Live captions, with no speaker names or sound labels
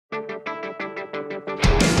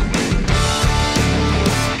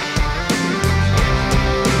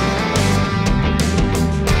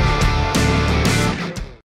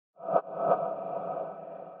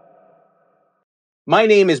My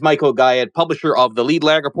name is Michael Guyette, publisher of the Lead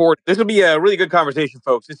Lag Report. This will be a really good conversation,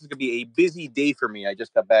 folks. This is going to be a busy day for me. I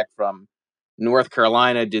just got back from North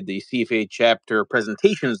Carolina, did the CFA chapter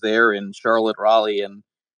presentations there in Charlotte, Raleigh, and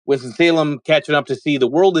Winston-Salem, catching up to see the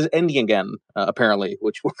world is ending again, apparently,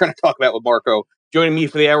 which we're going to talk about with Marko. Joining me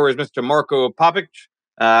for the hour is Mr. Marko Papic.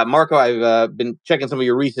 Marko, I've been checking some of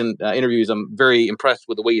your recent interviews. I'm very impressed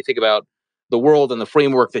with the way you think about the world and the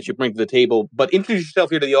framework that you bring to the table. But introduce yourself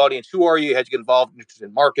here to the audience. Who are you? How'd you get involved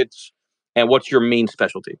in markets? And what's your main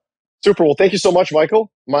specialty? Super. Well, thank you so much,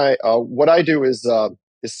 Michael. What I do is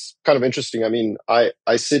kind of interesting. I mean,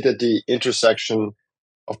 I sit at the intersection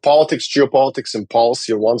of politics, geopolitics, and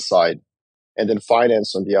policy on one side, and then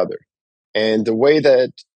finance on the other. And the way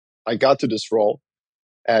that I got to this role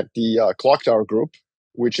at the Clocktower Group,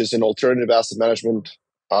 which is an alternative asset management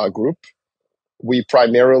group, we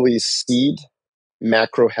primarily seed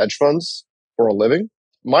macro hedge funds for a living.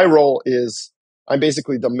 My role is I'm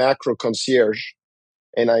basically the macro concierge,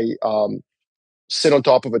 and I sit on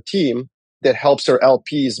top of a team that helps our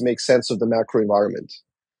LPs make sense of the macro environment.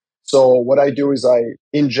 So what I do is I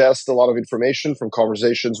ingest a lot of information from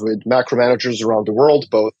conversations with macro managers around the world,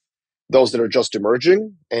 both those that are just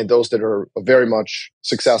emerging and those that are very much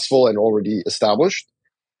successful and already established.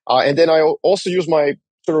 And then I also use my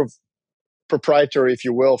sort of proprietary, if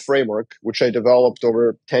you will, framework, which I developed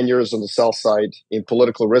over 10 years on the sell side in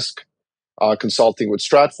political risk consulting with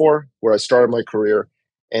Stratfor, where I started my career,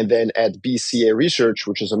 and then at BCA Research,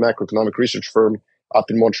 which is a macroeconomic research firm up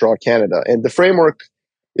in Montreal, Canada. And the framework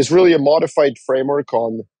is really a modified framework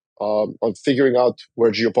on figuring out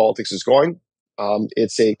where geopolitics is going.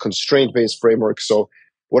 It's a constraint-based framework. So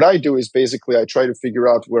what I do is basically I try to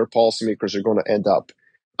figure out where policymakers are going to end up.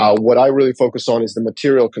 What I really focus on is the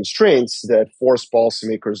material constraints that force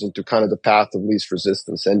policymakers into kind of the path of least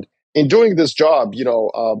resistance. And in doing this job,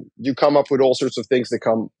 you come up with all sorts of things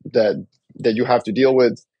that you have to deal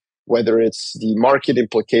with, whether it's the market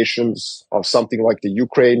implications of something like the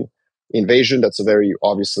Ukraine invasion. That's a very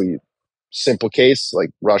obviously simple case, like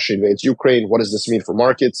Russia invades Ukraine. What does this mean for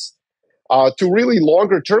markets? To really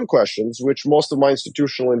longer term questions, which most of my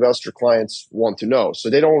institutional investor clients want to know. So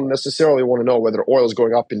they don't necessarily want to know whether oil is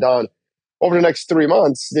going up and down over the next 3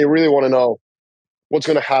 months. They really want to know what's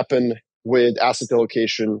going to happen with asset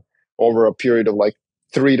allocation over a period of like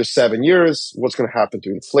 3 to 7 years, what's going to happen to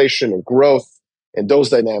inflation and growth and those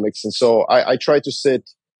dynamics. And so I try to sit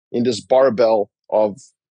in this barbell of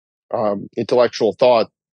intellectual thought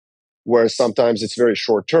where sometimes it's very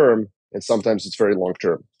short term and sometimes it's very long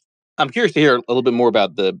term. I'm curious to hear a little bit more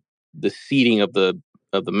about the seeding of the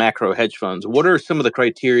macro hedge funds. What are some of the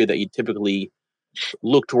criteria that you typically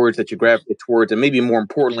look towards, that you gravitate towards, and maybe more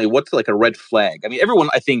importantly, what's like a red flag? I mean, everyone,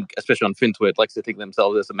 I think, especially on FinTwit, likes to think of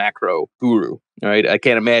themselves as a macro guru, right? I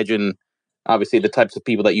can't imagine, obviously, the types of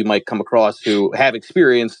people that you might come across who have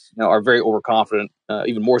experience, are very overconfident,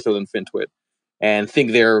 even more so than FinTwit, and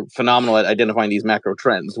think they're phenomenal at identifying these macro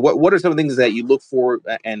trends. What are some of the things that you look for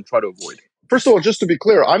and try to avoid? First of all, just to be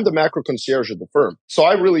clear, I'm the macro concierge at the firm. So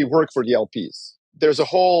I really work for the LPs. There's a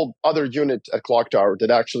whole other unit at Clocktower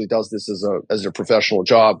that actually does this as a professional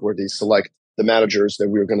job where they select the managers that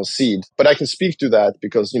we're going to seed. But I can speak to that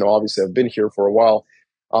because, obviously I've been here for a while.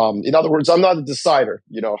 In other words, I'm not a decider,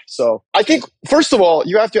 So I think, first of all,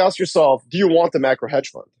 you have to ask yourself, do you want the macro hedge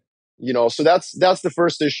fund? So that's the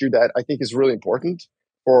first issue that I think is really important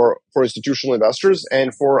for institutional investors.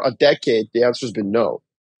 And for a decade, the answer has been no.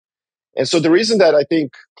 And so the reason that I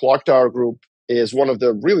think Clocktower Group is one of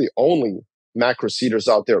the really only macro seeders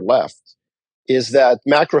out there left is that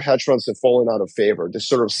macro hedge funds have fallen out of favor. This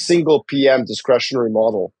sort of single PM discretionary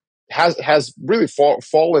model has really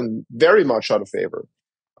fallen very much out of favor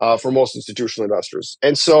for most institutional investors.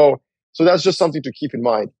 And so that's just something to keep in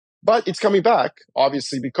mind. But it's coming back,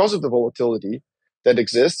 obviously, because of the volatility that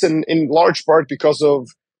exists, and in large part because of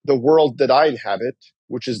the world that I inhabit,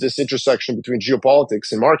 which is this intersection between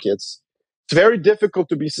geopolitics and markets. It's very difficult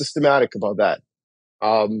to be systematic about that.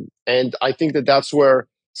 And I think that that's where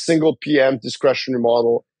single PM discretionary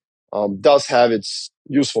model does have its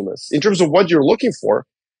usefulness. In terms of what you're looking for,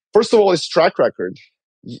 first of all, is track record.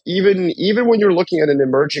 Even when you're looking at an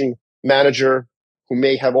emerging manager who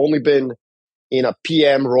may have only been in a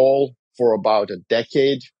PM role for about a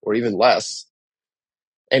decade or even less,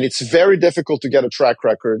 and it's very difficult to get a track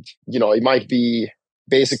record. It might be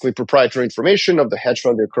basically proprietary information of the hedge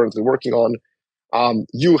fund they're currently working on.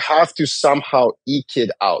 You have to somehow eke it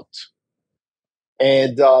out.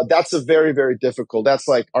 And that's a very, very difficult, that's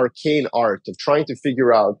like arcane art of trying to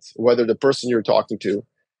figure out whether the person you're talking to,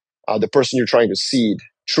 the person you're trying to seed,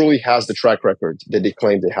 truly has the track record that they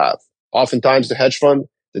claim they have. Oftentimes the hedge fund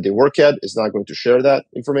that they work at is not going to share that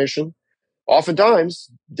information. Oftentimes,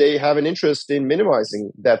 they have an interest in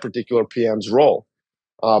minimizing that particular PM's role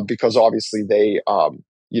because obviously they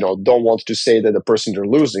don't want to say that the person they're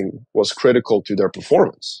losing was critical to their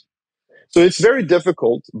performance. So it's very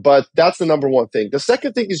difficult, but that's the number one thing. The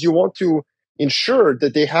second thing is you want to ensure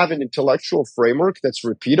that they have an intellectual framework that's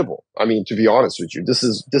repeatable. I mean, to be honest with you, this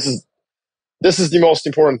is the most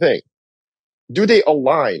important thing. Do they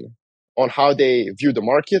align on how they view the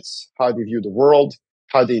markets, how they view the world,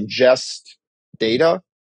 how they ingest data?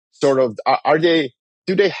 Sort of,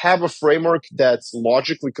 do they have a framework that's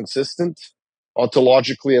logically consistent,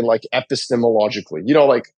 ontologically, and like epistemologically?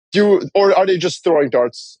 Or are they just throwing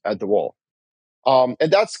darts at the wall?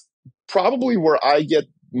 And that's probably where I get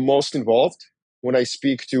most involved when I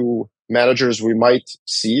speak to managers we might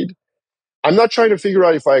seed. I'm not trying to figure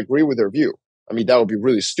out if I agree with their view. I mean, that would be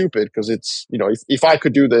really stupid because it's, if I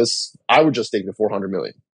could do this, I would just take the 400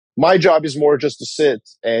 million. My job is more just to sit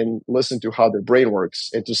and listen to how their brain works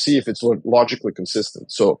and to see if it's logically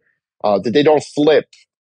consistent. So that they don't flip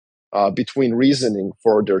between reasoning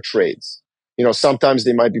for their trades. Sometimes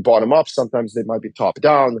they might be bottom up, sometimes they might be top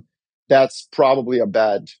down. That's probably a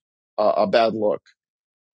bad look.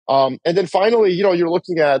 And then finally, you're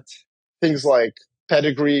looking at things like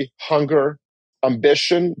pedigree, hunger,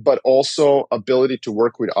 ambition, but also ability to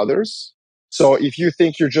work with others. So if you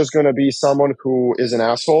think you're just going to be someone who is an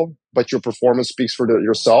asshole, but your performance speaks for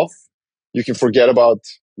yourself, you can forget about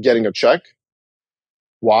getting a check.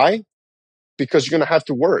 Why? Because you're going to have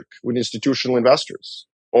to work with institutional investors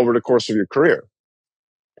over the course of your career.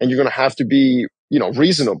 And you're going to have to be,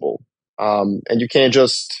 reasonable. And you can't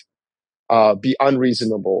just be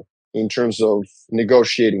unreasonable in terms of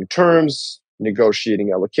negotiating terms,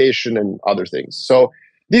 negotiating allocation, and other things. So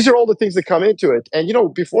these are all the things that come into it. And,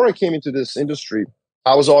 before I came into this industry,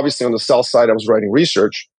 I was obviously on the sell side. I was writing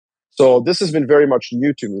research. So this has been very much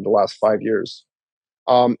new to me the last 5 years.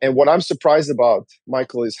 And what I'm surprised about,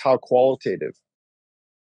 Michael, is how qualitative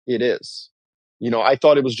it is. I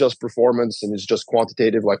thought it was just performance and it's just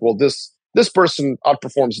quantitative. Like, well, this person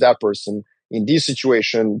outperforms that person in this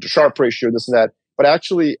situation, the Sharpe ratio, this and that. But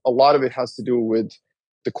actually, a lot of it has to do with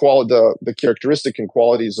the characteristic and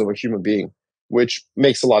qualities of a human being, which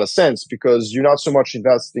makes a lot of sense because you're not so much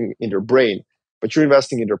investing in their brain, but you're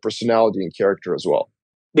investing in their personality and character as well.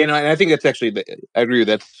 And I think that's actually, I agree with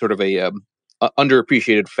that. Sort of a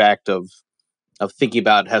underappreciated fact of thinking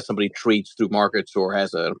about how somebody trades through markets or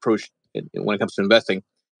has an approach when it comes to investing.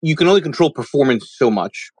 You can only control performance so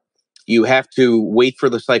much. You have to wait for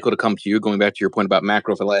the cycle to come to you. Going back to your point about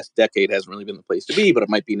macro for the last decade hasn't really been the place to be, but it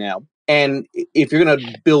might be now. And if you're going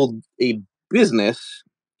to build a business,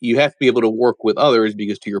 you have to be able to work with others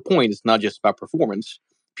because, to your point, it's not just about performance.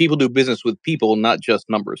 People do business with people, not just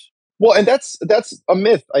numbers. Well, and that's a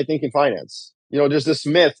myth, I think, in finance. There's this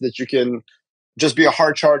myth that you can just be a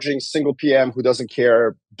hard-charging single PM who doesn't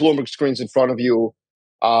care, Bloomberg screens in front of you,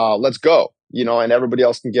 let's go, and everybody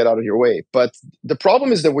else can get out of your way. But the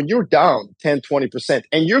problem is that when you're down 10, 20%,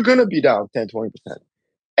 and you're going to be down 10, 20%,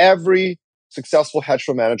 every successful hedge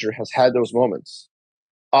fund manager has had those moments.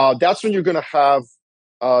 That's when you're going to have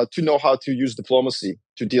to know how to use diplomacy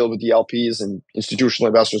to deal with the LPs and institutional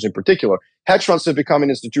investors in particular. Hedge funds have become an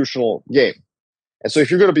institutional game. And so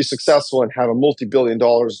if you're going to be successful and have a multi-billion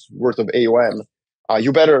dollars worth of AUM,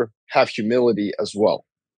 you better have humility as well.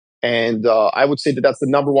 And I would say that that's the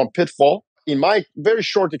number one pitfall. In my very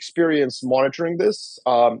short experience monitoring this,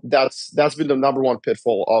 that's been the number one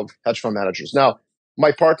pitfall of hedge fund managers. Now,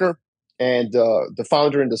 my partner and the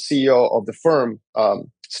founder and the CEO of the firm,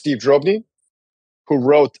 Steve Drobny, who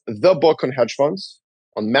wrote the book on hedge funds,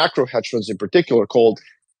 on macro hedge funds in particular, called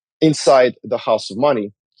Inside the House of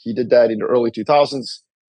Money. He did that in the early 2000s.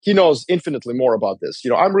 He knows infinitely more about this.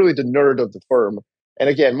 I'm really the nerd of the firm. And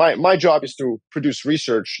again, my job is to produce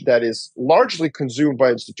research that is largely consumed by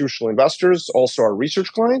institutional investors, also our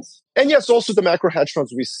research clients, and yes, also the macro hedge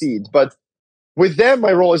funds we seed. But with them,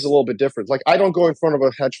 my role is a little bit different. Like, I don't go in front of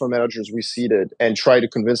a hedge fund managers we seeded and try to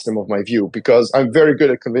convince them of my view because I'm very good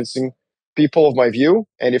at convincing people of my view.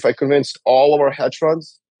 And if I convinced all of our hedge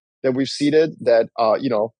funds that we've seeded that,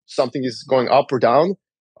 something is going up or down,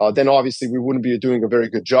 then obviously we wouldn't be doing a very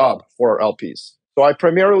good job for our LPs. So I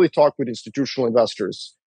primarily talk with institutional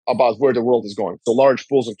investors about where the world is going. So large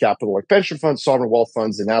pools of capital like pension funds, sovereign wealth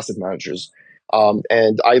funds, and asset managers.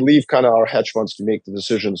 And I leave kind of our hedge funds to make the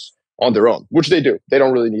decisions on their own, which they do. They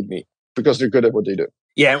don't really need me because they're good at what they do.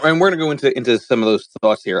 Yeah, and we're going to go into some of those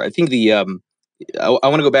thoughts here. I think I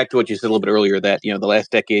want to go back to what you said a little bit earlier, that the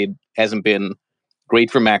last decade hasn't been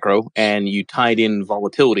great for macro, and you tied in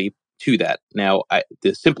volatility to that. Now,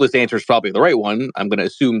 the simplest answer is probably the right one. I'm going to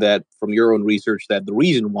assume that from your own research that the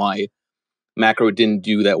reason why macro didn't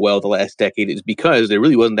do that well the last decade is because there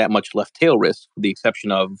really wasn't that much left tail risk, with the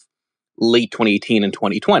exception of late 2018 and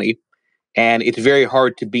 2020. And it's very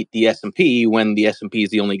hard to beat the S&P when the S&P is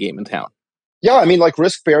the only game in town. Yeah, I mean, like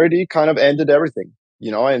risk parity kind of ended everything,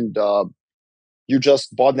 and you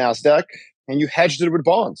just bought NASDAQ and you hedged it with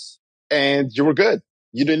bonds and you were good.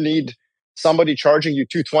 You didn't need somebody charging you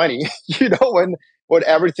 220, when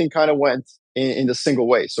everything kind of went in the single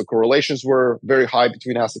way. So correlations were very high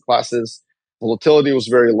between asset classes, volatility was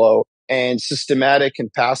very low, and systematic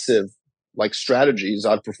and passive like strategies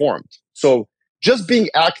outperformed. So just being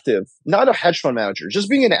active, not a hedge fund manager, just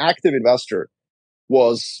being an active investor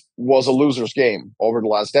was a loser's game over the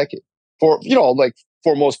last decade for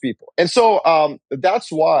most people. And so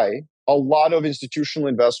that's why a lot of institutional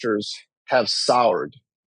investors have soured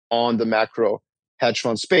on the macro hedge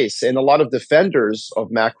fund space. And a lot of defenders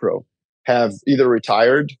of macro have either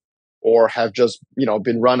retired or have just,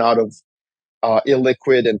 been run out of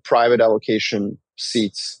illiquid and private allocation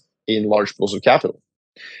seats in large pools of capital.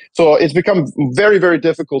 So it's become very, very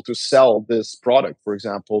difficult to sell this product, for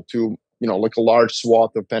example, to, like a large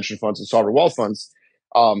swath of pension funds and sovereign wealth funds.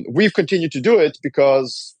 We've continued to do it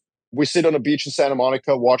because we sit on a beach in Santa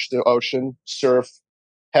Monica, watch the ocean, surf,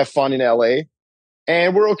 have fun in LA,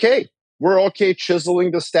 and we're okay. We're okay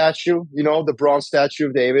chiseling the statue, the bronze statue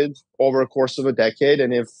of David over a course of a decade.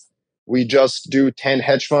 And if we just do 10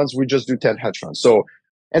 hedge funds, we just do 10 hedge funds. So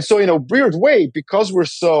in a weird way, because we're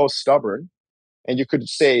so stubborn, and you could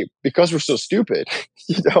say because we're so stupid,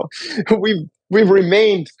 we've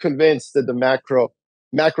remained convinced that the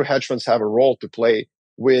macro hedge funds have a role to play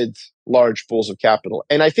with large pools of capital.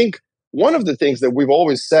 And I think one of the things that we've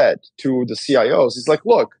always said to the CIOs is like,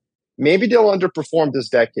 look, maybe they'll underperform this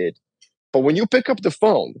decade, but when you pick up the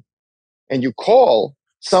phone and you call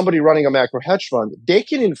somebody running a macro hedge fund, they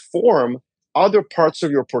can inform other parts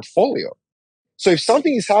of your portfolio. So if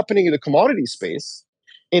something is happening in the commodity space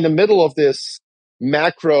in the middle of this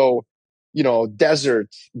macro,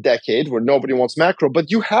 desert decade where nobody wants macro,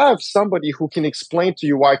 but you have somebody who can explain to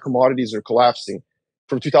you why commodities are collapsing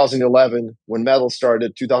from 2011 when metal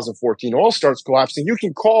started, 2014 oil starts collapsing, you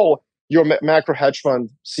can call your macro hedge fund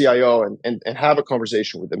CIO and have a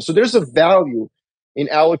conversation with them. So there's a value in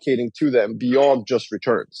allocating to them beyond just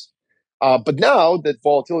returns. But now that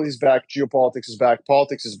volatility is back, geopolitics is back,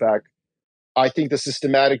 politics is back, I think the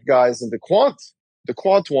systematic guys and the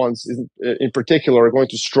quant ones in particular are going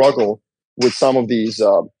to struggle with some of these,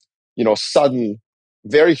 sudden,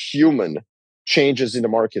 very human changes in the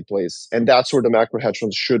marketplace. And that's where the macro hedge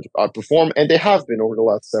funds should perform. And they have been over the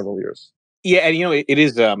last several years. Yeah. And, it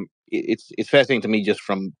is, it's fascinating to me just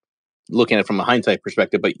from looking at it from a hindsight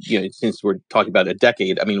perspective. But, since we're talking about a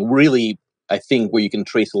decade, I mean, really, I think where you can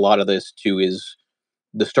trace a lot of this to is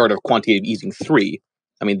the start of quantitative easing 3.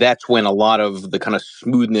 I mean, that's when a lot of the kind of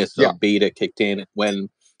smoothness of beta kicked in, when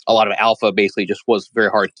a lot of alpha basically just was very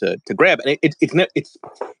hard to grab. And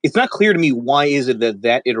it's not clear to me why is it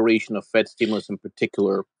that iteration of Fed stimulus in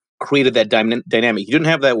particular created that dynamic. You didn't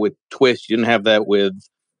have that with Twist. You didn't have that with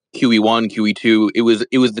QE1, QE2. It was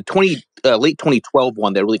the late 2012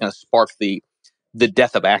 one that really kind of sparked the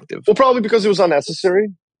death of active. Well, probably because it was unnecessary.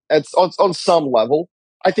 It's on some level.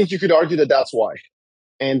 I think you could argue that that's why.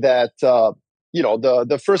 And that,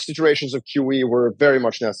 the first iterations of QE were very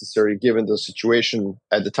much necessary given the situation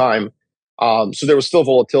at the time. So there was still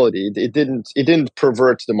volatility. It didn't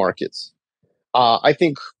pervert the markets. I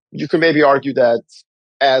think you could maybe argue that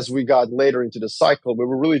as we got later into the cycle, we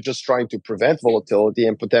were really just trying to prevent volatility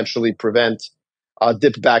and potentially prevent a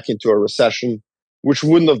dip back into a recession, which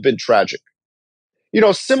wouldn't have been tragic.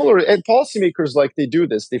 Similar, and policymakers, like, they do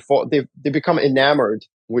this. They become enamored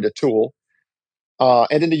with a tool.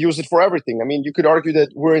 And then they use it for everything. I mean, you could argue that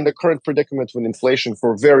we're in the current predicament with inflation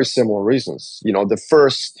for very similar reasons.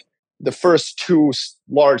 The first two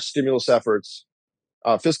large stimulus efforts,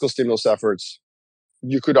 fiscal stimulus efforts,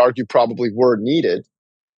 you could argue probably were needed.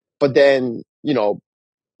 But then,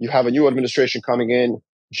 you have a new administration coming in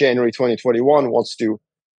January 2021, wants to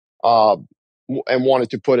and wanted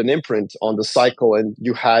to put an imprint on the cycle, and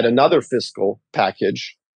you had another fiscal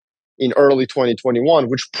package in early 2021,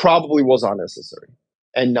 which probably was unnecessary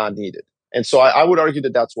and not needed. And so I would argue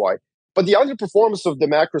that that's why. But the underperformance of the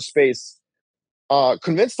macro space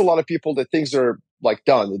convinced a lot of people that things are like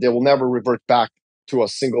done. They will never revert back to a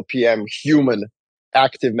single PM human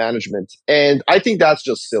active management. And I think that's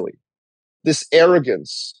just silly. This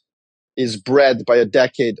arrogance is bred by a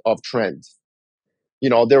decade of trend.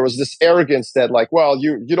 There was this arrogance that, like, well,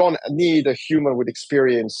 you don't need a human with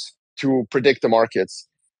experience to predict the markets.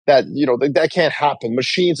 that, that can't happen.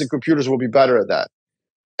 Machines and computers will be better at that.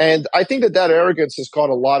 And I think that arrogance has caught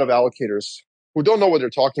a lot of allocators who don't know what they're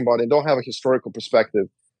talking about and don't have a historical perspective.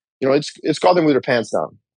 It's got them with their pants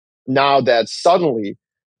down. Now that suddenly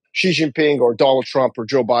Xi Jinping or Donald Trump or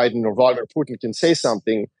Joe Biden or Vladimir Putin can say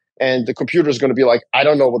something, and the computer is going to be like, I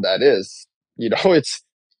don't know what that is.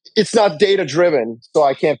 It's not data driven, so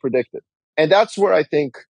I can't predict it. And that's where I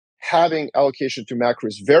think having allocation to macro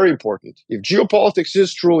is very important. If geopolitics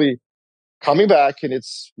is truly coming back and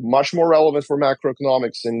it's much more relevant for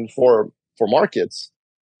macroeconomics and for markets,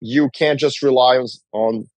 you can't just rely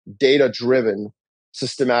on data driven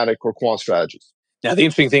systematic or quant strategies. Now, the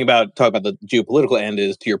interesting thing about talking about the geopolitical end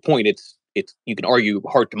is, to your point, it's you can argue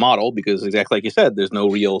hard to model because, exactly like you said, there's no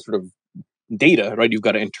real sort of data, right? You've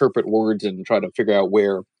got to interpret words and try to figure out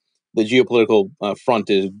where the geopolitical front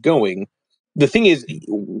is going. The thing is,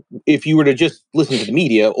 if you were to just listen to the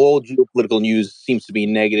media, all geopolitical news seems to be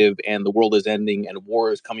negative, and the world is ending, and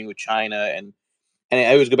war is coming with China, and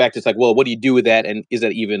I always go back to, it's like, well, what do you do with that? And is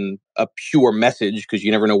that even a pure message? Because you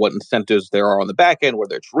never know what incentives there are on the back end,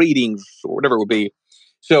 whether it's ratings or whatever it would be.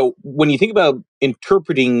 So when you think about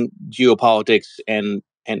interpreting geopolitics and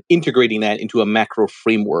integrating that into a macro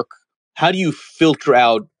framework, how do you filter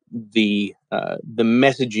out the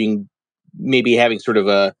messaging, maybe having sort of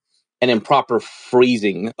an improper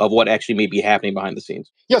phrasing of what actually may be happening behind the scenes?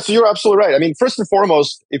 Yeah, so you're absolutely right. I mean, first and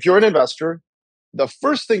foremost, if you're an investor, the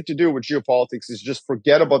first thing to do with geopolitics is just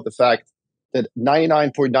forget about the fact that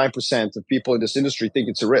 99.9% of people in this industry think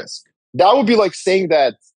it's a risk. That would be like saying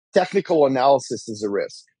that technical analysis is a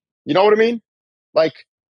risk. You know what I mean? Like,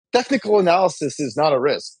 technical analysis is not a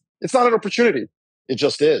risk. It's not an opportunity. It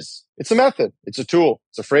just is. It's a method. It's a tool.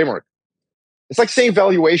 It's a framework. It's like saying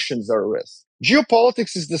valuations are a risk.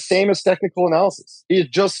 Geopolitics is the same as technical analysis.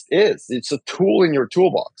 It just is. It's a tool in your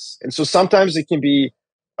toolbox. And so sometimes it can be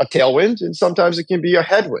a tailwind and sometimes it can be a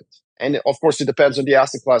headwind. And of course, it depends on the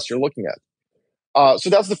asset class you're looking at. So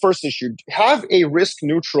that's the first issue. Have a risk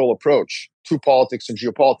neutral approach to politics and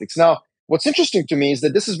geopolitics. Now, what's interesting to me is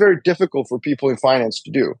that this is very difficult for people in finance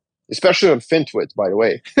to do, especially on FinTwit, by the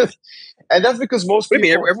way. And that's because most people...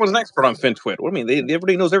 people... everyone's an expert on FinTwit. What do you mean?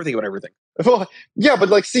 Everybody knows everything about everything. Well, yeah, but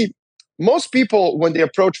like, see, most people, when they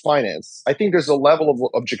approach finance, I think there's a level of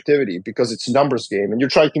objectivity because it's a numbers game and you're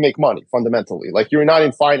trying to make money fundamentally. Like, you're not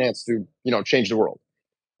in finance to, change the world.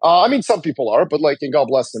 I mean, some people are, but like, and God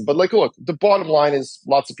bless them. But like, look, the bottom line is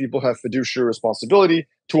lots of people have fiduciary responsibility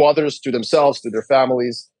to others, to themselves, to their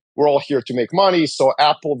families. We're all here to make money. So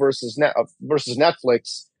Apple versus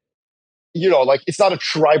Netflix, like, it's not a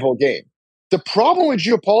tribal game. The problem with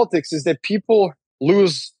geopolitics is that people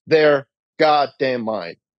lose their goddamn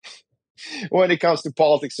mind when it comes to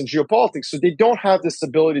politics and geopolitics. So they don't have this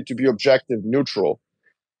ability to be objective, neutral,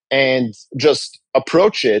 and just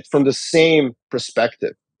approach it from the same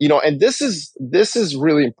perspective. And this is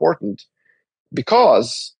really important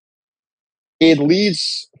because it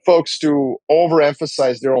leads folks to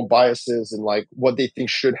overemphasize their own biases and like what they think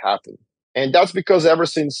should happen. And that's because ever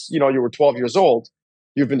since, you were 12 years old,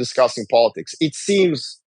 you've been discussing politics. It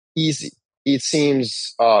seems easy. It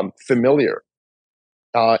seems familiar,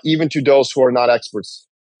 even to those who are not experts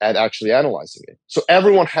at actually analyzing it. So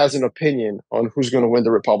everyone has an opinion on who's going to win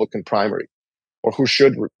the Republican primary or who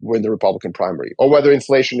should win the Republican primary or whether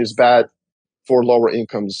inflation is bad for lower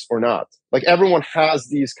incomes or not. Like, everyone has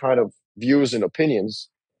these kind of views and opinions.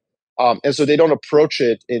 And so they don't approach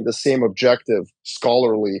it in the same objective,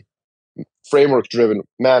 scholarly, framework-driven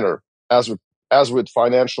manner as with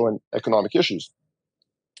financial and economic issues.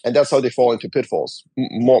 And that's how they fall into pitfalls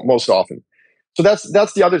most often. So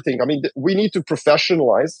that's the other thing. I mean, we need to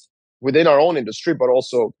professionalize within our own industry, but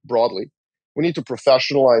also broadly. We need to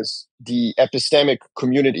professionalize the epistemic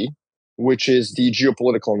community, which is the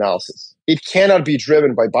geopolitical analysis. It cannot be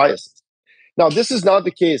driven by biases. Now, this is not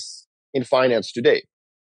the case in finance today.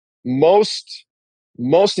 Most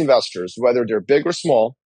investors, whether they're big or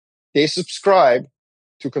small, they subscribe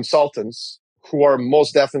to consultants who are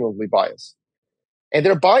most definitely biased. And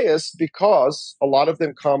they're biased because a lot of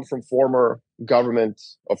them come from former government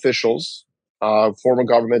officials, former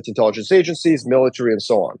government intelligence agencies, military, and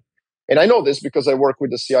so on. And I know this because I work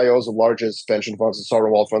with the CIOs of largest pension funds and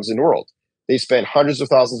sovereign wealth funds in the world. They spend hundreds of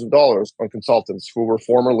thousands of dollars on consultants who were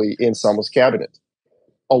formerly in someone's cabinet.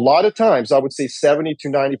 A lot of times, I would say 70 to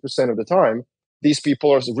 90% of the time, these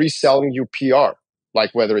people are reselling you PR,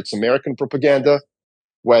 like whether it's American propaganda,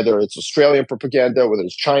 whether it's Australian propaganda, whether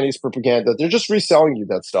it's Chinese propaganda, they're just reselling you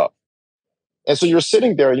that stuff. And so you're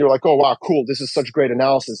sitting there and you're like, oh, wow, cool. This is such great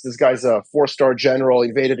analysis. This guy's a 4-star general,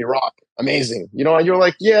 invaded Iraq. Amazing. And you're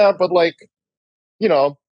like, yeah, but like,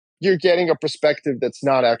 you're getting a perspective that's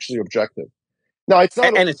not actually objective. Now, it's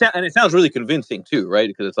not, and it sounds really convincing too, right?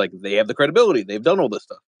 Because it's like they have the credibility, they've done all this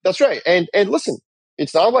stuff. that's right. And listen,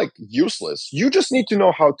 it's not like useless. You just need to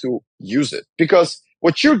know how to use it, because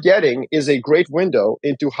what you're getting is a great window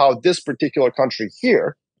into how this particular country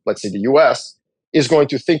here, let's say the US, is going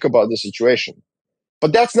to think about the situation.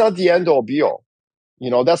 But that's not the end all be all.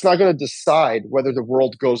 That's not going to decide whether the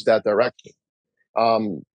world goes that direction.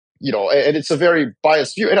 Um, and it's a very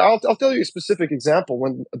biased view. And I'll tell you a specific example.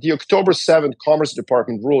 When the October 7th Commerce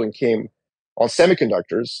Department ruling came on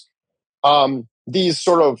semiconductors, these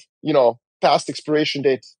sort of, past expiration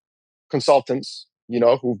date consultants,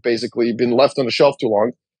 who've basically been left on the shelf too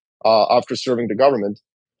long after serving the government,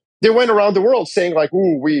 they went around the world saying like,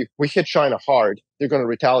 "Ooh, we hit China hard. They're going to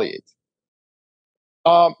retaliate."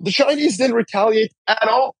 The Chinese didn't retaliate at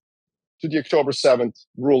all to the October 7th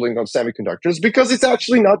ruling on semiconductors, because it's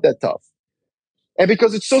actually not that tough. And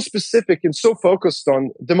because it's so specific and so focused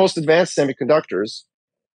on the most advanced semiconductors,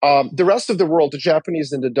 the rest of the world, the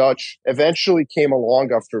Japanese and the Dutch, eventually came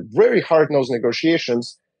along after very hard-nosed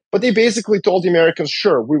negotiations. But they basically told the Americans,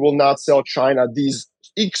 sure, we will not sell China these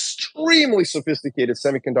extremely sophisticated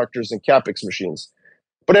semiconductors and capex machines,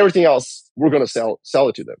 but everything else, we're going to sell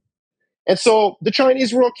it to them. And so the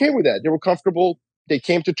Chinese were okay with that. They were comfortable. They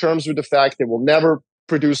came to terms with the fact they will never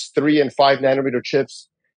produce 3 and 5 nanometer chips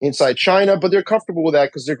inside China, but they're comfortable with that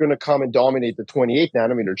because they're going to come and dominate the 28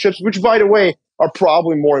 nanometer chips, which, by the way, are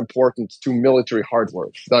probably more important to military hardware.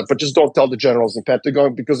 But just don't tell the generals in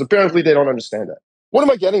Pentagon, because apparently they don't understand that. What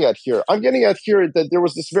am I getting at here? I'm getting at here that there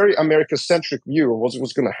was this very America-centric view of what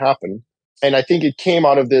was going to happen. And I think it came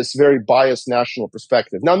out of this very biased national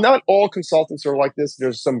perspective. Now, not all consultants are like this.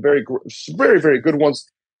 There's some very, very good ones.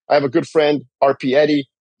 I have a good friend, RP Eddy.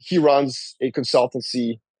 He runs a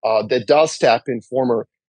consultancy that does tap in former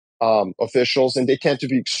officials, and they tend to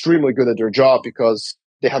be extremely good at their job because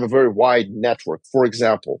they have a very wide network, for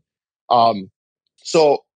example.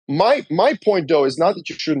 So my point, though, is not that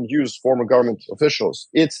you shouldn't use former government officials.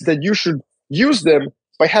 It's that you should use them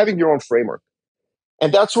by having your own framework.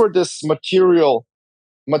 And that's where this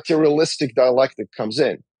materialistic dialectic comes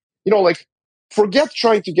in. Like, forget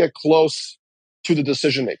trying to get close to the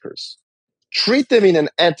decision makers. Treat them in an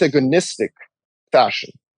antagonistic fashion.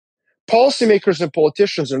 Policymakers and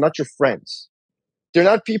politicians are not your friends. They're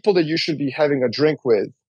not people that you should be having a drink with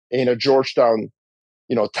in a Georgetown,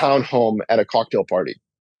 townhome at a cocktail party.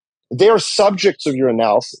 They are subjects of your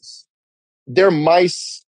analysis. They're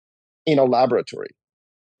mice in a laboratory.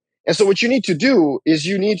 And so what you need to do is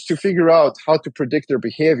you need to figure out how to predict their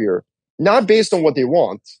behavior, not based on what they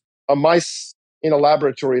want. A mice in a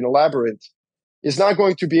laboratory, in a labyrinth, is not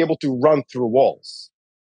going to be able to run through walls.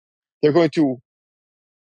 They're going to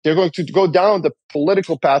go down the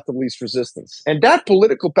political path of least resistance. And that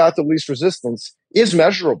political path of least resistance is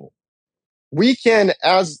measurable. We can,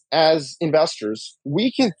 as investors,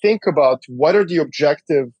 we can think about what are the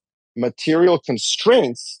objective material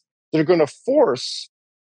constraints that are going to force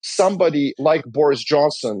somebody like Boris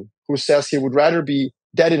Johnson, who says he would rather be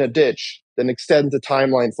dead in a ditch than extend the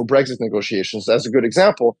timeline for Brexit negotiations, as a good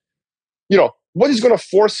example. What is going to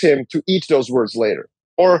force him to eat those words later?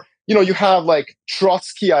 Or, you have like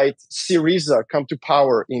Trotskyite Syriza come to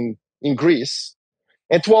power in Greece,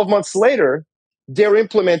 and 12 months later, they're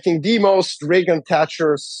implementing the most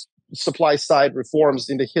Reagan-Thatcher supply side reforms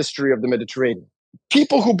in the history of the Mediterranean.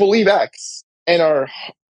 People who believe X and are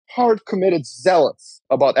hard committed zealots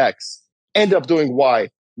about X end up doing Y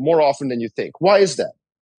more often than you think. Why is that?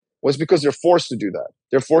 Well, it's because they're forced to do that.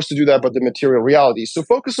 They're forced to do that by the material reality. So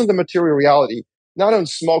focus on the material reality, not on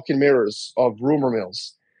smoke and mirrors of rumor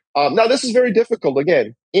mills. Now, this is very difficult.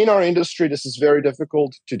 Again, in our industry, this is very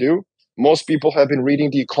difficult to do. Most people have been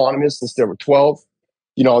reading The Economist since they were 12.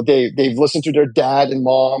 They've listened to their dad and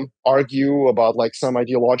mom argue about like some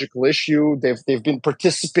ideological issue. They've been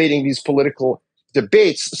participating in these political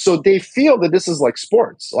debates, so they feel that this is like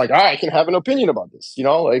sports. Like, I can have an opinion about this,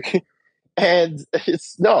 and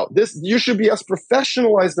it's no. This, you should be as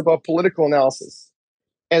professionalized about political analysis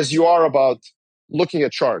as you are about looking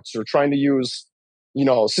at charts or trying to use,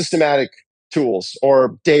 systematic tools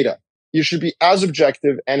or data. You should be as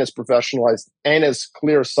objective and as professionalized and as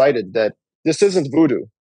clear-sighted that this isn't voodoo.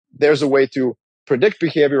 There's a way to predict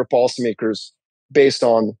behavior of policymakers based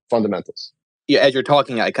on fundamentals. Yeah, as you're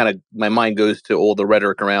talking, my mind goes to all the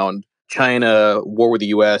rhetoric around China, war with the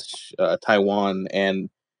U.S., Taiwan, and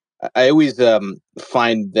I always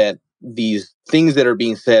find that these things that are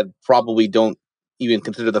being said probably don't even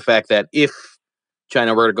consider the fact that if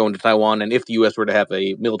China were to go into Taiwan and if the U.S. were to have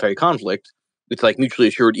a military conflict, it's like mutually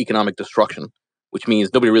assured economic destruction. which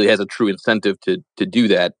means nobody really has a true incentive to do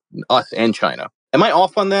that, us and China. Am I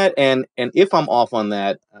off on that? And if I'm off on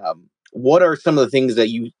that, what are some of the things that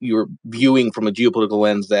you're viewing from a geopolitical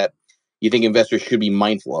lens that you think investors should be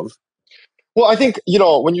mindful of? Well, I think,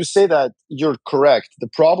 when you say that, you're correct. The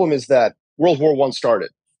problem is that World War I started,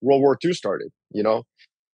 World War II started.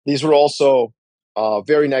 These were also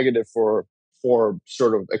very negative for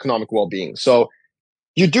sort of economic well-being. So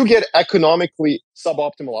you do get economically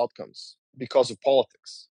suboptimal outcomes because of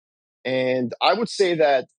politics. And I would say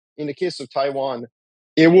that in the case of Taiwan,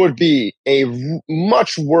 it would be a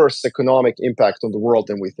much worse economic impact on the world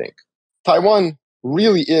than we think. Taiwan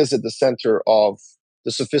really is at the center of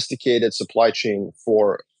the sophisticated supply chain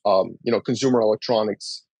for consumer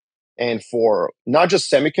electronics and for not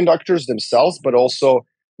just semiconductors themselves, but also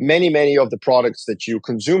many of the products that you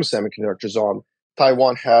consume semiconductors on.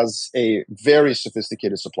 Taiwan has a very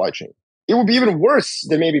sophisticated supply chain. It would be even worse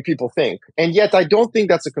than maybe people think. And yet, I don't think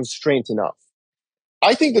that's a constraint enough.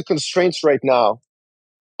 I think the constraints right now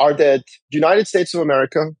are that the United States of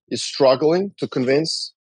America is struggling to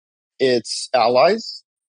convince its allies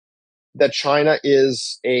that China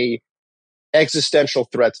is a existential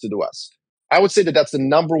threat to the West. I would say that that's the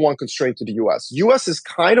number one constraint to the US. US is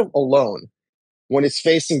kind of alone when it's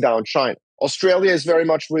facing down China. Australia is very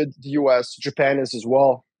much with the US, Japan is as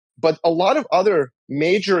well. But a lot of other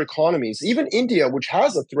major economies, even India, which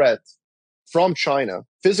has a threat from China,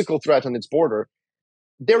 physical threat on its border,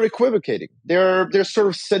 they're equivocating. They're sort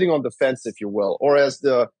of sitting on the fence, if you will. Or as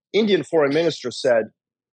the Indian foreign minister said,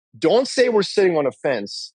 don't say we're sitting on a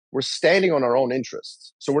fence. We're standing on our own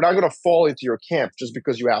interests. So we're not going to fall into your camp just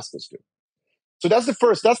because you ask us to. So that's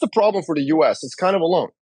the problem for the US. It's kind of alone.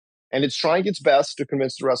 And it's trying its best to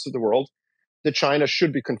convince the rest of the world that China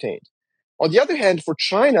should be contained. On the other hand, for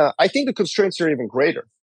China, I think the constraints are even greater,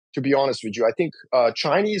 to be honest with you. I think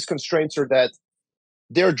Chinese constraints are that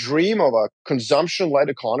their dream of a consumption-led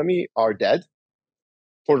economy are dead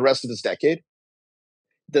for the rest of this decade.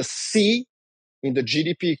 The C in the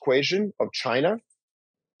GDP equation of China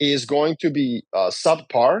is going to be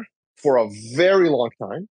subpar for a very long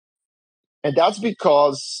time. And that's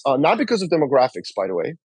because, not because of demographics, by the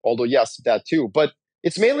way, although yes, that too, but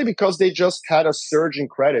it's mainly because they just had a surge in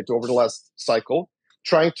credit over the last cycle,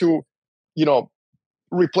 trying to,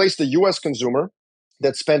 replace the US consumer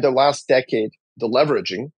that spent the last decade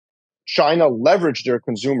deleveraging. China leveraged their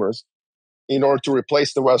consumers in order to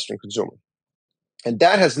replace the Western consumer. And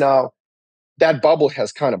that bubble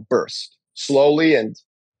has kind of burst slowly. And,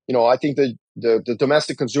 I think the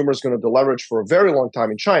domestic consumer is going to deleverage for a very long time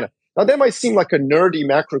in China. Now, that might seem like a nerdy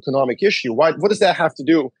macroeconomic issue. What does that have to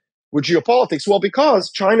do with geopolitics? Well,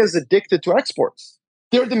 because China is addicted to exports.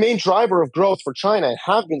 They're the main driver of growth for China and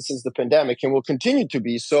have been since the pandemic and will continue to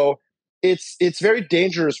be. So it's very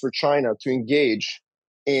dangerous for China to engage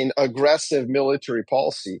in aggressive military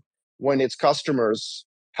policy when its customers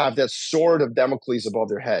have that sword of Damocles above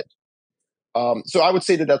their head. So I would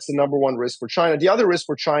say that that's the number one risk for China. The other risk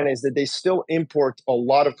for China is that they still import a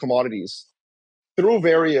lot of commodities through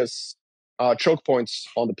various choke points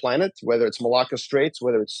on the planet, whether it's Malacca Straits,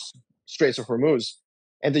 whether it's Straits of Hormuz.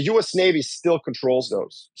 And the US Navy still controls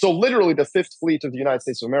those. So literally the Fifth Fleet of the United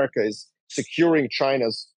States of America is securing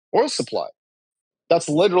China's oil supply. That's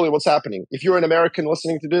literally what's happening. If you're an American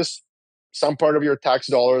listening to this, some part of your tax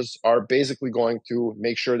dollars are basically going to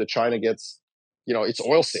make sure that China gets, its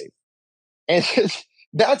oil safe. And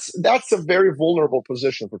that's a very vulnerable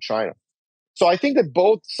position for China. So I think that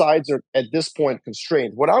both sides are at this point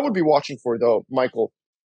constrained. What I would be watching for, though, Michael,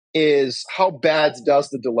 is how bad does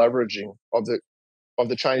the deleveraging of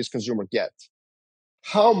the Chinese consumer get?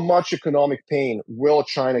 How much economic pain will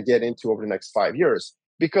China get into over the next 5 years?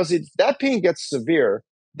 Because if that pain gets severe,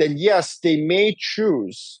 then yes, they may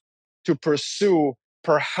choose to pursue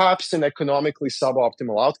perhaps an economically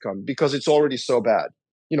suboptimal outcome because it's already so bad.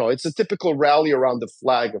 It's a typical rally around the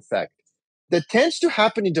flag effect that tends to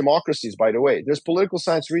happen in democracies, by the way. There's political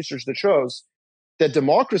science research that shows that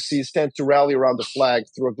democracies tend to rally around the flag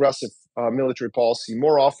through aggressive military policy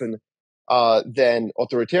more often than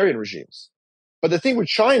authoritarian regimes. But the thing with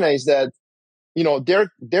China is that,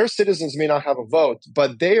 their citizens may not have a vote,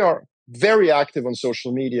 but they are very active on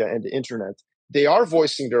social media and the internet. They are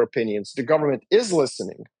voicing their opinions. The government is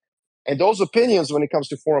listening. And those opinions, when it comes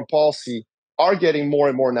to foreign policy, are getting more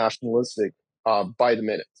and more nationalistic by the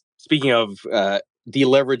minute. Speaking of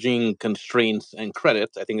deleveraging constraints and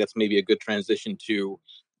credits, I think that's maybe a good transition to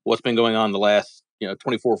what's been going on the last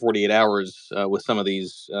 24, 48 hours with some of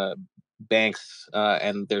these banks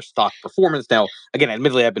and their stock performance. Now, again,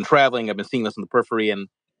 admittedly, I've been traveling. I've been seeing this on the periphery. And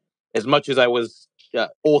as much as I was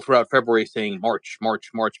all throughout February saying March, March,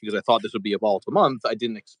 March, because I thought this would be a volatile month. I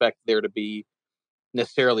didn't expect there to be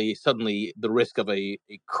necessarily suddenly the risk of a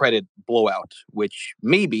credit blowout, which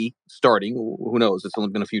may be starting. Who knows? It's only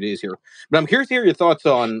been a few days here. But I'm curious to hear your thoughts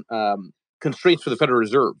on constraints for the Federal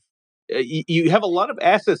Reserve. You have a lot of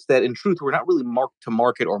assets that, in truth, were not really marked to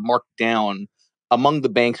market or marked down among the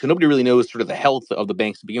banks. So nobody really knows sort of the health of the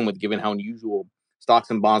banks to begin with, given how unusual stocks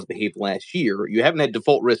and bonds behaved last year. You haven't had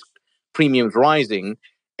default risk premiums rising.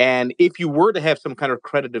 And if you were to have some kind of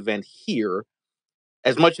credit event here,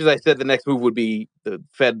 as much as I said the next move would be the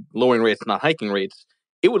Fed lowering rates, not hiking rates,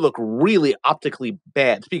 it would look really optically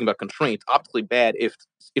bad. Speaking about constraints, optically bad if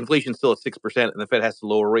inflation's still at 6% and the Fed has to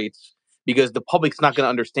lower rates because the public's not going to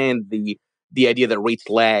understand the idea that rates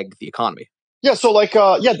lag the economy. Yeah, so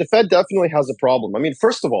the Fed definitely has a problem. I mean,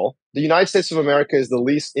 first of all, the United States of America is the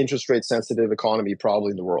least interest rate sensitive economy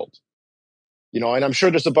probably in the world. And I'm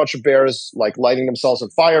sure there's a bunch of bears like lighting themselves on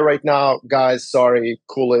fire right now. Guys, sorry,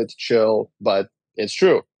 cool it, chill, but it's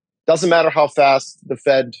true. Doesn't matter how fast the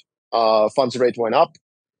Fed funds rate went up.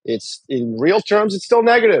 It's in real terms, it's still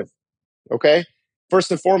negative. Okay.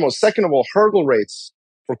 First and foremost. Second of all, hurdle rates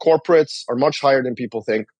for corporates are much higher than people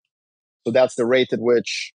think. So that's the rate at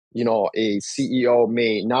which, a CEO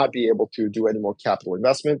may not be able to do any more capital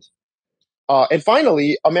investment. And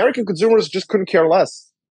finally, American consumers just couldn't care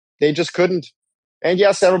less. They just couldn't. And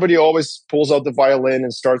yes, everybody always pulls out the violin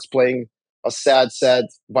and starts playing a sad, sad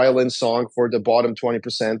violin song for the bottom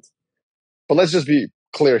 20%. But let's just be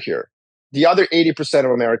clear here. The other 80%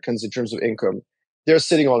 of Americans in terms of income, they're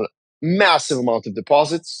sitting on massive amount of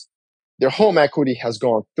deposits. Their home equity has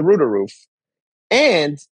gone through the roof.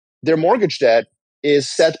 And their mortgage debt is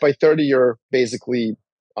set by 30-year, basically,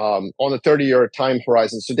 on a 30-year time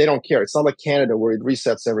horizon. So they don't care. It's not like Canada where it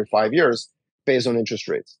resets every 5 years based on interest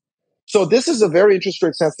rates. So this is a very interest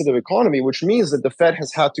rate sensitive economy, which means that the Fed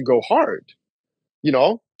has had to go hard,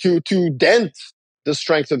 to dent the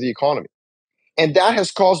strength of the economy. And that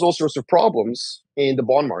has caused all sorts of problems in the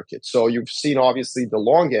bond market. So you've seen, obviously, the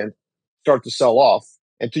long end start to sell off.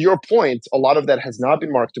 And to your point, a lot of that has not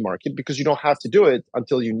been marked to market because you don't have to do it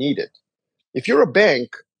until you need it. If you're a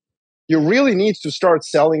bank, you really need to start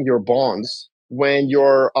selling your bonds when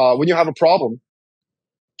you have a problem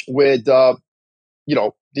with the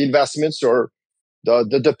investments or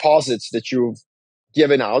the deposits that you've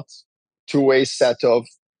given out to a set of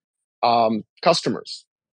customers.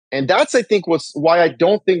 And that's, I think, why I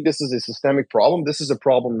don't think this is a systemic problem. This is a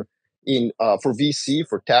problem for VC,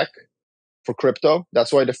 for tech, for crypto.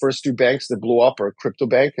 That's why the first two banks that blew up are Crypto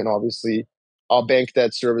Bank and obviously a bank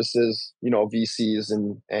that services VCs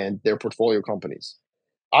and their portfolio companies.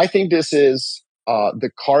 I think this is the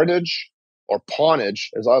carnage or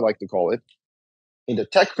pawnage, as I like to call it, in the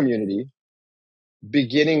tech community,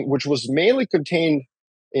 which was mainly contained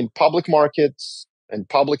in public markets and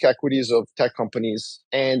public equities of tech companies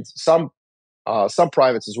and some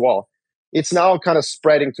privates as well. It's now kind of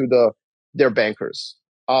spreading to their bankers.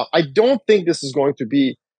 I don't think this is going to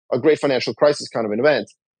be a great financial crisis kind of an event,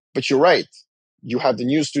 but you're right. You have the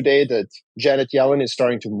news today that Janet Yellen is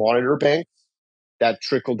starting to monitor banks. That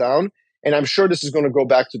trickle down. And I'm sure this is going to go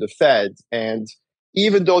back to the Fed. And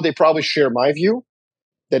even though they probably share my view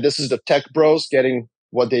that this is the tech bros getting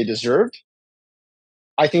what they deserved,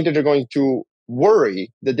 I think that they're going to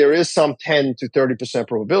worry that there is some 10 to 30%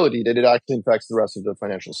 probability that it actually infects the rest of the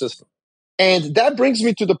financial system. And that brings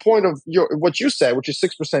me to the point of what you said, which is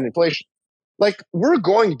 6% inflation. Like, we're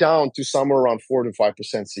going down to somewhere around 4 to 5%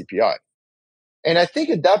 CPI. And I think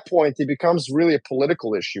at that point, it becomes really a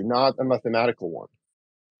political issue, not a mathematical one.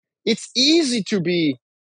 It's easy to be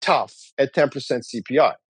tough at 10%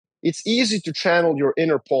 CPI. It's easy to channel your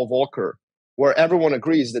inner Paul Volcker, where everyone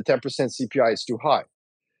agrees that 10% CPI is too high.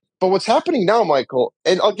 But what's happening now, Michael,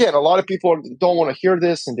 and again, a lot of people don't want to hear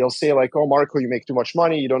this, and they'll say like, "Oh, Marko, you make too much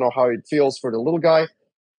money. You don't know how it feels for the little guy."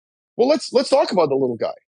 Well, let's talk about the little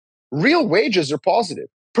guy. Real wages are positive,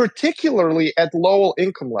 particularly at low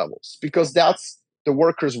income levels, because that's the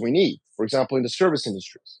workers we need, for example, in the service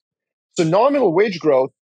industries. So nominal wage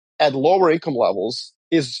growth at lower income levels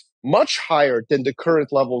is much higher than the current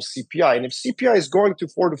level of CPI. And if CPI is going to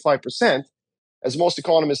 4 to 5%, as most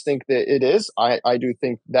economists think that it is, I do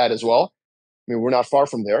think that as well. I mean, we're not far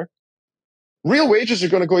from there. Real wages are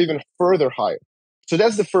going to go even further higher. So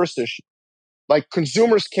that's the first issue. Like,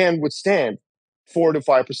 consumers can withstand 4 to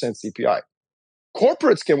 5% CPI.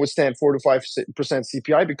 Corporates can withstand 4 to 5%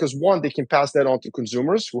 CPI because, one, they can pass that on to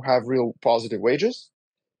consumers who have real positive wages.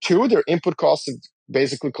 Two, their input costs have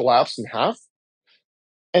basically collapsed in half.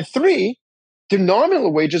 And three, their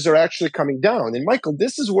nominal wages are actually coming down. And Michael,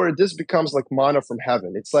 this is where this becomes like manna from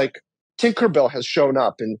heaven. It's like Tinkerbell has shown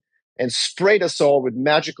up and sprayed us all with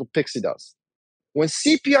magical pixie dust. When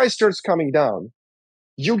CPI starts coming down,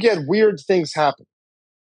 you get weird things happen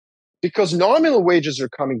because nominal wages are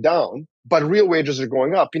coming down, but real wages are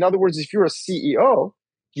going up. In other words, if you're a CEO,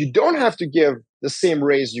 you don't have to give the same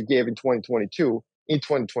raise you gave in 2022 in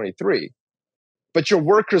 2023, but your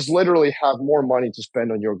workers literally have more money to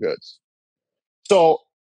spend on your goods. So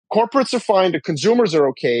corporates are fine, the consumers are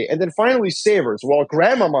okay, and then finally savers. Well,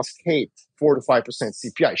 grandma must hate 4 to 5%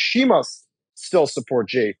 CPI. She must still support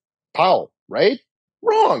Jay Powell, right?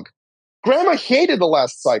 Wrong. Grandma hated the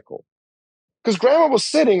last cycle because grandma was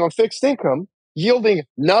sitting on fixed income, yielding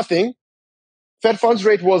nothing. Fed funds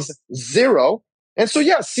rate was 0. And so,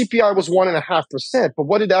 yeah, CPI was 1.5%. But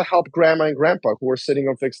what did that help grandma and grandpa who were sitting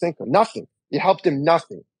on fixed income? Nothing. It helped them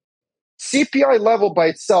nothing. CPI level by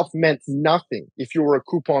itself meant nothing if you were a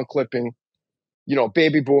coupon clipping,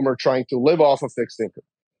 baby boomer trying to live off of fixed income.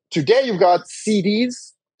 Today, you've got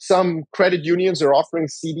CDs. Some credit unions are offering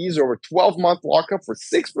CDs over 12-month lockup for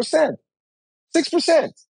 6%. 6%.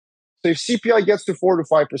 So if CPI gets to 4 to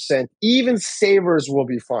 5%, even savers will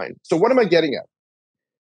be fine. So what am I getting at?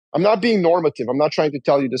 I'm not being normative. I'm not trying to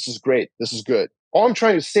tell you this is great, this is good. All I'm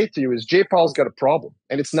trying to say to you is Jay Powell's got a problem.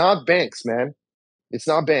 And it's not banks, man. It's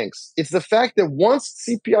not banks. It's the fact that once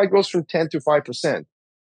CPI goes from 10 to 5%,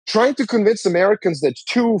 trying to convince Americans that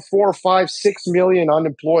 2, 4, 5, 6 million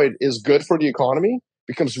unemployed is good for the economy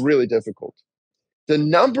becomes really difficult. The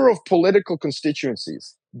number of political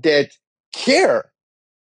constituencies that care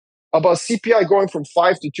about CPI going from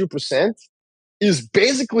 5 to 2% is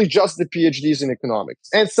basically just the PhDs in economics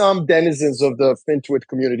and some denizens of the FinTwit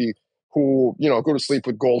community who, go to sleep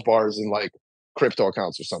with gold bars and like crypto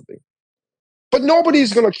accounts or something. But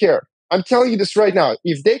nobody's going to care. I'm telling you this right now.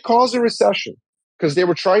 If they cause a recession because they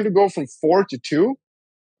were trying to go from 4 to 2,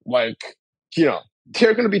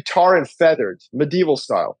 they're going to be tar and feathered, medieval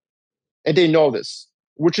style. And they know this,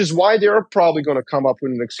 which is why they're probably going to come up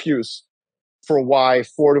with an excuse for why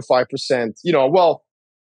 4 to 5%,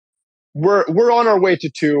 we're on our way to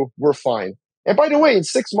 2, we're fine. And by the way, in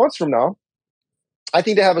 6 months from now, I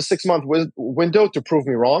think they have a 6-month window to prove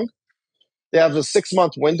me wrong. They have a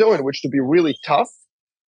 6-month window in which to be really tough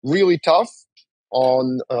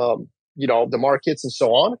on the markets and so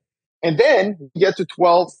on. And then you get to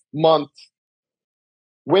 12-month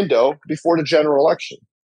window before the general election.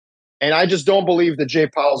 And I just don't believe that Jay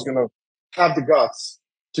Powell is going to have the guts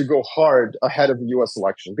to go hard ahead of the US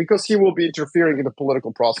election because he will be interfering in the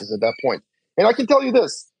political process at that point. And I can tell you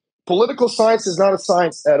this, political science is not a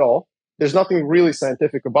science at all. There's nothing really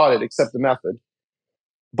scientific about it except the method.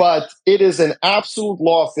 But it is an absolute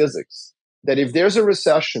law of physics that if there's a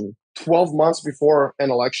recession 12 months before an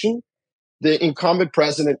election, the incumbent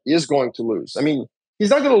president is going to lose. I mean, he's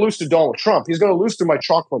not going to lose to Donald Trump. He's going to lose to my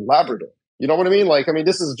chocolate Labrador. You know what I mean?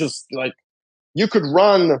 This is just like you could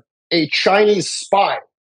run a Chinese spy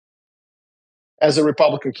as a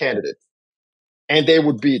Republican candidate, and they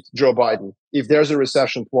would beat Joe Biden if there's a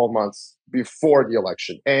recession 12 months before the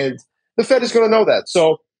election. And the Fed is going to know that.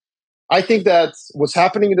 So I think that what's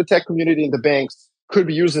happening in the tech community and the banks could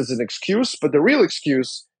be used as an excuse, but the real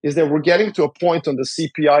excuse is that we're getting to a point on the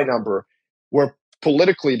CPI number where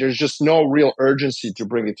politically there's just no real urgency to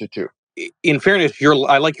bring it to 2. In fairness,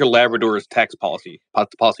 I like your Labrador's tax policy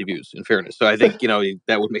views. In fairness, so I think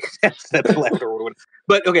that would make sense. That the Labrador would.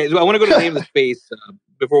 But okay, so I want to go to the name of the space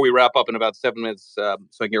before we wrap up in about 7 minutes, so I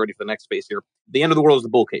can get ready for the next space here. The end of the world is the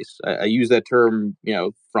bull case. I use that term,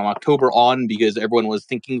 from October on because everyone was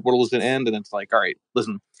thinking the world was going to end, and it's like, all right,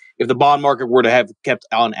 listen, if the bond market were to have kept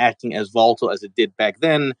on acting as volatile as it did back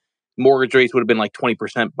then, mortgage rates would have been like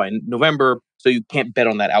 20% by November. So you can't bet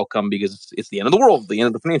on that outcome because it's the end of the world, the end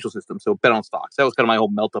of the financial system. So bet on stocks. That was kind of my whole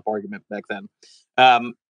melt-up argument back then.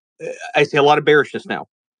 I see a lot of bearishness now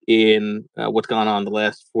in what's gone on the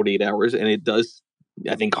last 48 hours. And it does,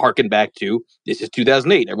 I think, harken back to this is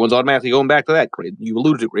 2008. Everyone's automatically going back to that. You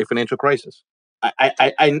alluded to great financial crisis.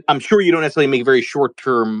 I'm sure you don't necessarily make very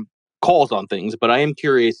short-term calls on things, but I am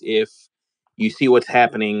curious if you see what's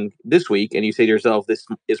happening this week and you say to yourself, this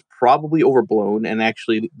is probably overblown and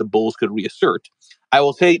actually the bulls could reassert. I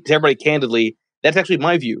will say to everybody candidly, that's actually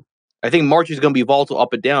my view. I think March is going to be volatile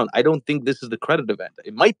up and down. I don't think this is the credit event.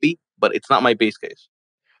 It might be, but it's not my base case.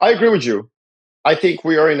 I agree with you. I think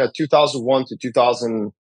we are in a 2001 to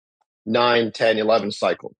 2009, 10, 11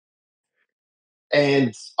 cycle.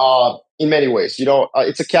 And in many ways,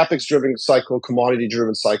 it's a capex-driven cycle,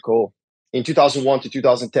 commodity-driven cycle. In 2001 to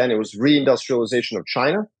 2010, it was reindustrialization of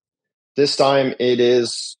China. This time, it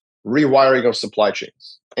is rewiring of supply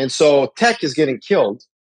chains. And so tech is getting killed.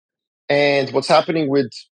 And what's happening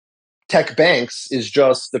with tech banks is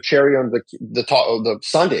just the cherry on the top of the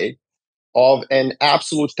sundae of an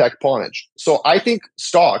absolute tech ponage. So I think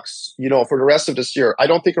stocks, for the rest of this year, I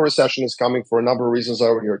don't think a recession is coming for a number of reasons I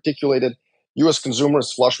already articulated. U.S.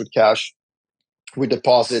 consumers flush with cash, with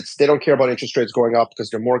deposits. They don't care about interest rates going up because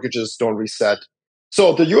their mortgages don't reset.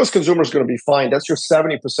 So the U.S. consumer is going to be fine. That's your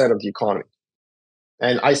 70% of the economy.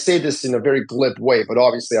 And I say this in a very glib way, but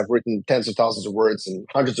obviously I've written tens of thousands of words and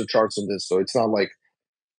hundreds of charts on this. So it's not like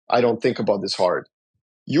I don't think about this hard.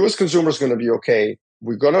 U.S. consumer is going to be okay.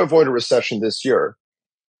 We're going to avoid a recession this year,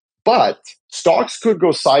 but stocks could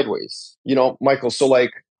go sideways, Michael. So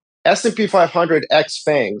like S&P 500 X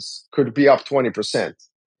FANGs could be up 20%.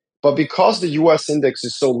 But because the US index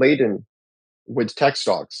is so laden with tech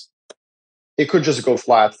stocks, it could just go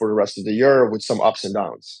flat for the rest of the year with some ups and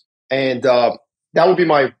downs. And that would be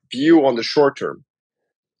my view on the short term.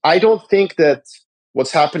 I don't think that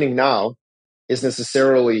what's happening now is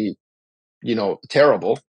necessarily,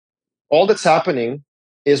 terrible. All that's happening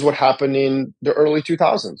is what happened in the early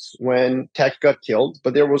 2000s when tech got killed,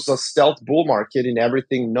 but there was a stealth bull market in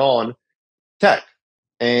everything non-tech.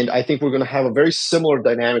 And I think we're going to have a very similar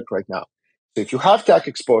dynamic right now. So if you have tech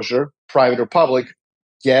exposure, private or public,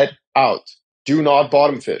 get out. Do not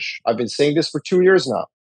bottom fish. I've been saying this for 2 years now.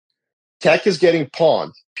 Tech is getting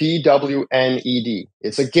pawned. PWNED.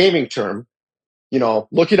 It's a gaming term.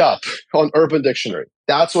 Look it up on Urban Dictionary.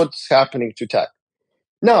 That's what's happening to tech.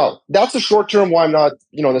 Now, that's the short term why I'm not,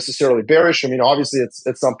 necessarily bearish. I mean, obviously, it's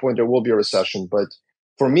at some point there will be a recession, but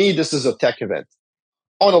for me, this is a tech event.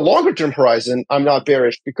 On a longer term horizon, I'm not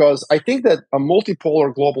bearish because I think that a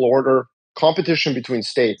multipolar global order, competition between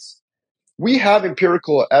states, we have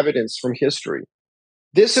empirical evidence from history.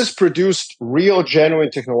 This has produced real,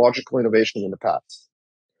 genuine technological innovation in the past.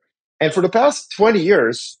 And for the past 20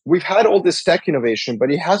 years, we've had all this tech innovation,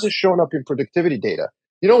 but it hasn't shown up in productivity data.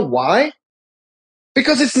 You know why?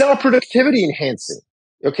 Because it's not productivity enhancing.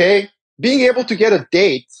 Okay? Being able to get a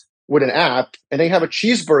date with an app and then have a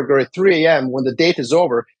cheeseburger at 3 a.m. when the date is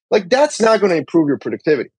over, like that's not going to improve your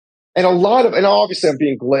productivity. And and obviously I'm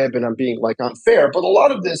being glib and I'm being like unfair, but a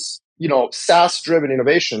lot of this, SaaS driven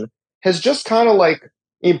innovation has just kind of like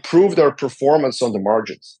improved our performance on the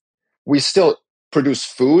margins. We still produce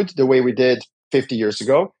food the way we did 50 years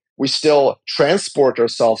ago. We still transport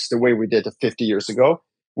ourselves the way we did 50 years ago.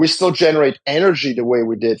 We still generate energy the way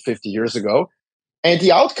we did 50 years ago. And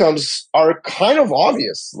the outcomes are kind of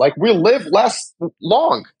obvious. Like we live less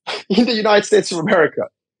long in the United States of America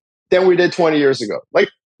than we did 20 years ago. Like,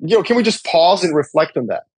 can we just pause and reflect on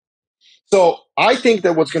that? So I think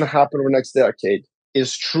that what's going to happen over the next decade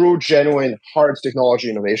is true, genuine, hard technology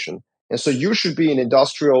innovation. And so you should be in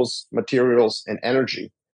industrials, materials, and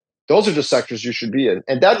energy. Those are the sectors you should be in.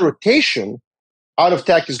 And that rotation out of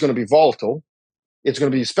tech is going to be volatile. It's going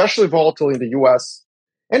to be especially volatile in the US.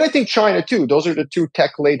 And I think China too. Those are the two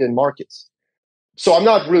tech-laden markets. So I'm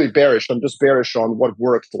not really bearish. I'm just bearish on what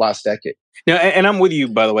worked the last decade. Yeah, and I'm with you,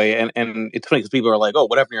 by the way. And it's funny because people are like, oh,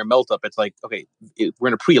 what happened to your melt up? It's like, okay, we're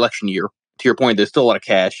in a pre-election year. To your point, there's still a lot of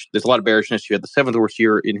cash. There's a lot of bearishness. You had the seventh worst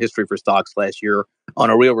year in history for stocks last year on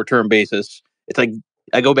a real return basis. It's like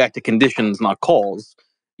I go back to conditions, not calls.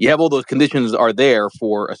 You have all those conditions are there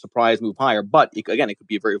for a surprise move higher. But again, it could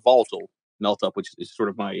be a very volatile melt up, which is sort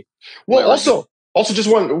of my... Well, also,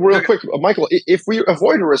 just one real quick, Michael, if we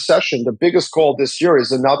avoid a recession, the biggest call this year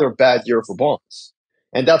is another bad year for bonds.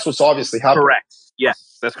 And that's what's obviously happening. Correct.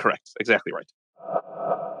 Yes, that's correct. Exactly right.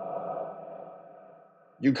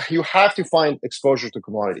 You have to find exposure to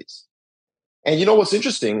commodities. And you know what's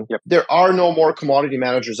interesting? Yep. There are no more commodity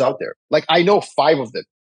managers out there. Like I know 5 of them.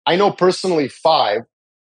 I know personally 5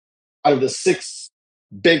 out of the 6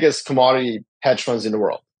 biggest commodity hedge funds in the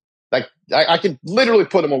world. Like I can literally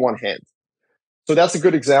put them on one hand. So that's a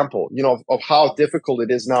good example, of how difficult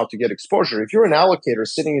it is now to get exposure. If you're an allocator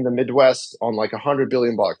sitting in the Midwest on like $100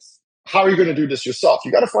 billion, how are you going to do this yourself?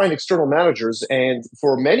 You got to find external managers. And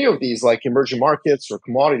for many of these, like emerging markets or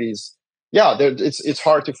commodities, yeah, it's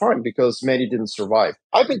hard to find because many didn't survive.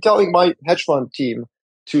 I've been telling my hedge fund team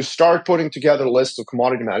to start putting together a list of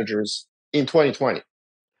commodity managers in 2020.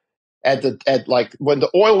 At like when the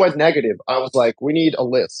oil went negative, I was like, we need a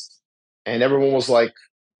list. And everyone was like,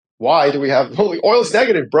 why do we have oil's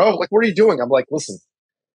negative, bro? Like, what are you doing? I'm like, listen,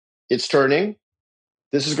 it's turning.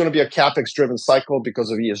 This is going to be a capex driven cycle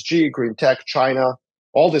because of ESG, green tech, China,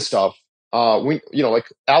 all this stuff. Like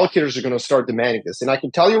allocators are going to start demanding this. And I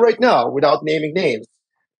can tell you right now, without naming names,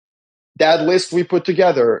 that list we put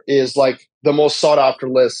together is like the most sought after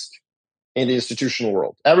list in the institutional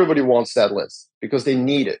world. Everybody wants that list because they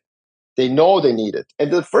need it. They know they need it.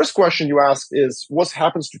 And the first question you ask is, what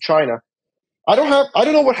happens to China? I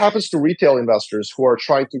don't know what happens to retail investors who are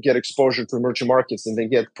trying to get exposure to emerging markets and then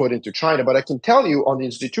get put into China. But I can tell you on the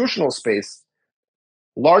institutional space,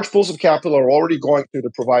 large pools of capital are already going to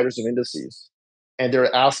the providers of indices, and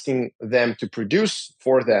they're asking them to produce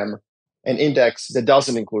for them an index that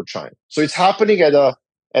doesn't include China. So it's happening at a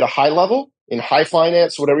high level in high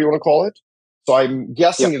finance, whatever you want to call it. So I'm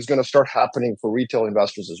guessing it's going to start happening for retail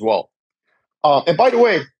investors as well. And by the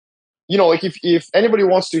way, like if anybody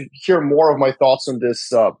wants to hear more of my thoughts on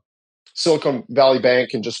this Silicon Valley Bank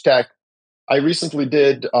and just tech, I recently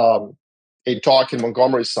did a talk in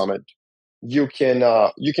Montgomery Summit. You can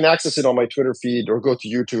access it on my Twitter feed or go to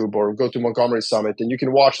YouTube or go to Montgomery Summit, and you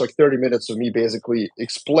can watch like 30 minutes of me basically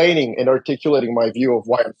explaining and articulating my view of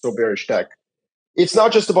why I'm so bearish tech. It's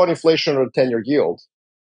not just about inflation or the 10-year yield.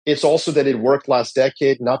 It's also that it worked last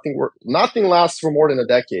decade. Nothing lasts for more than a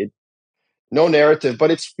decade. No narrative,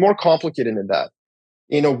 but it's more complicated than that.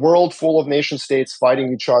 In a world full of nation states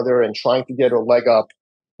fighting each other and trying to get a leg up,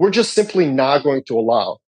 we're just simply not going to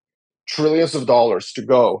allow trillions of dollars to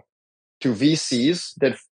go to VCs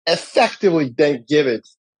that effectively then give it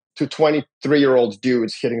to 23-year-old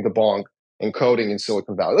dudes hitting the bong and coding in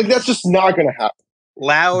Silicon Valley. Like, that's just not going to happen.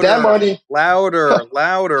 Louder, that money,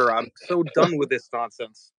 louder. I'm so done with this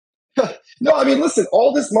nonsense. No, I mean, listen,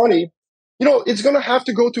 all this money, it's going to have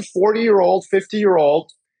to go to 40-year-old,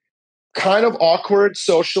 50-year-old, kind of awkward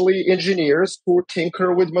socially engineers who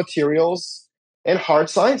tinker with materials and hard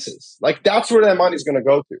sciences. Like, that's where that money is going to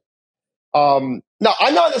go to. Now,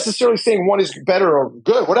 I'm not necessarily saying one is better or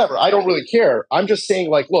good, whatever. I don't really care. I'm just saying,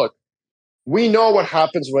 like, look, we know what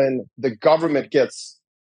happens when the government gets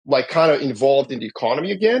like kind of involved in the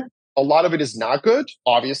economy again. A lot of it is not good,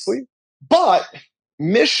 obviously, but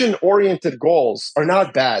mission-oriented goals are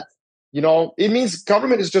not bad. It means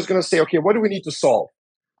government is just going to say, okay, what do we need to solve?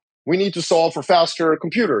 We need to solve for faster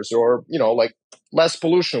computers or, like less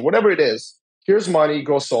pollution, whatever it is. Here's money,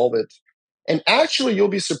 go solve it. And actually, you'll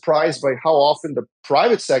be surprised by how often the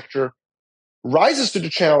private sector rises to the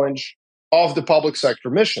challenge of the public sector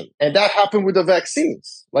mission. And that happened with the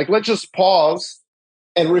vaccines. Like, let's just pause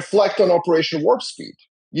and reflect on Operation Warp Speed.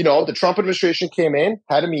 The Trump administration came in,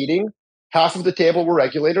 had a meeting. Half of the table were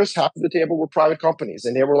regulators, half of the table were private companies.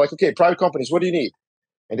 And they were like, okay, private companies, what do you need?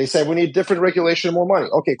 And they said, we need different regulation and more money.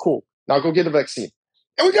 Okay, cool. Now go get a vaccine.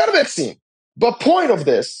 And we got a vaccine. But point of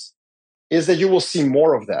this is that you will see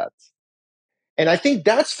more of that. And I think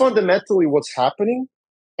that's fundamentally what's happening.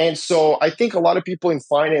 And so I think a lot of people in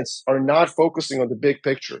finance are not focusing on the big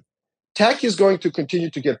picture. Tech is going to continue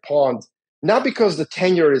to get pawned, not because the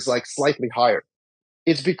tenure is like slightly higher.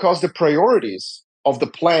 It's because the priorities of the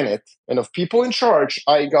planet and of people in charge,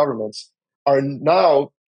 i.e. governments, are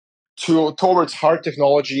now towards hard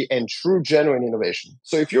technology and true genuine innovation.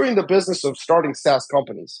 So if you're in the business of starting SaaS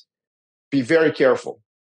companies, be very careful.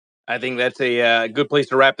 I think that's a good place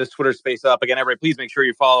to wrap this Twitter space up. Again, everybody, please make sure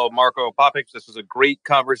you follow Marko Papic. This was a great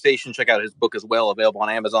conversation. Check out his book as well, available on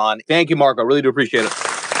Amazon. Thank you, Marko. Really do appreciate it.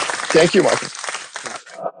 Thank you, Marko.